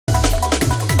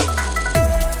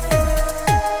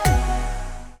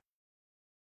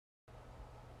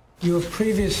You have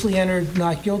previously entered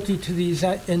not guilty to these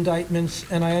indictments,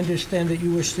 and I understand that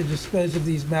you wish to dispose of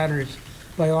these matters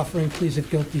by offering pleas of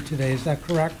guilty today. Is that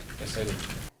correct? Yes, I do.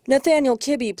 Nathaniel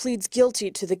Kibby pleads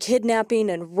guilty to the kidnapping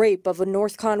and rape of a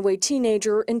North Conway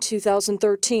teenager in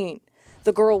 2013.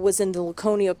 The girl was in the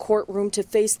Laconia courtroom to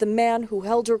face the man who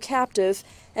held her captive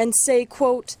and say,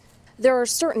 quote, "There are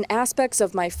certain aspects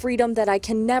of my freedom that I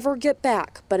can never get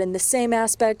back, but in the same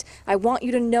aspect, I want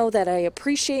you to know that I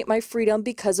appreciate my freedom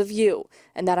because of you,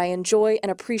 and that I enjoy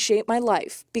and appreciate my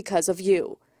life because of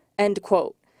you." End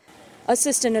quote.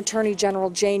 Assistant Attorney General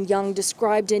Jane Young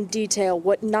described in detail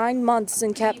what 9 months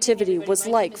in captivity was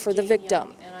like for the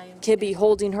victim. Kibby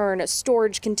holding her in a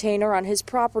storage container on his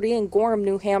property in Gorham,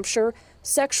 New Hampshire,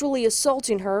 sexually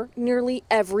assaulting her nearly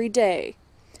every day.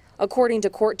 According to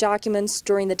court documents,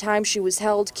 during the time she was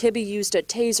held, Kibby used a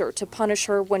taser to punish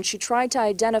her when she tried to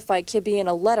identify Kibby in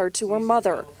a letter to her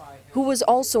mother, who was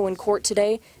also in court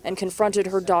today and confronted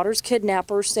her daughter's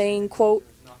kidnapper, saying, quote,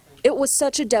 "It was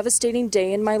such a devastating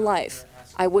day in my life.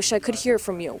 I wish I could hear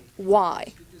from you.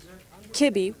 Why?"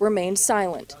 Kibby remained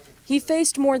silent. He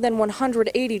faced more than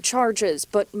 180 charges,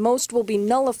 but most will be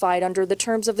nullified under the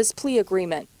terms of his plea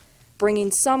agreement,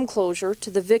 bringing some closure to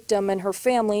the victim and her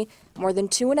family more than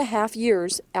 2.5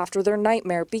 years after their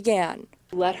nightmare began.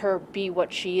 Let her be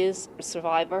what she is, a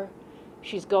survivor.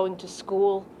 She's going to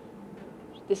school.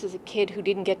 This is a kid who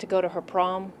didn't get to go to her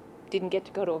prom, didn't get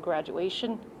to go to a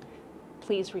graduation.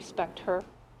 Please respect her.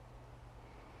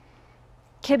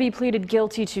 Kibby pleaded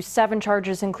guilty to 7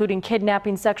 charges, including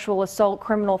kidnapping, sexual assault,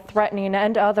 criminal threatening,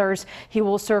 and others. He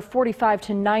will serve 45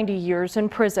 to 90 years in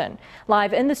prison.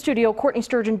 Live in the studio, Courtney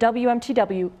Sturgeon,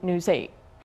 WMTW News 8.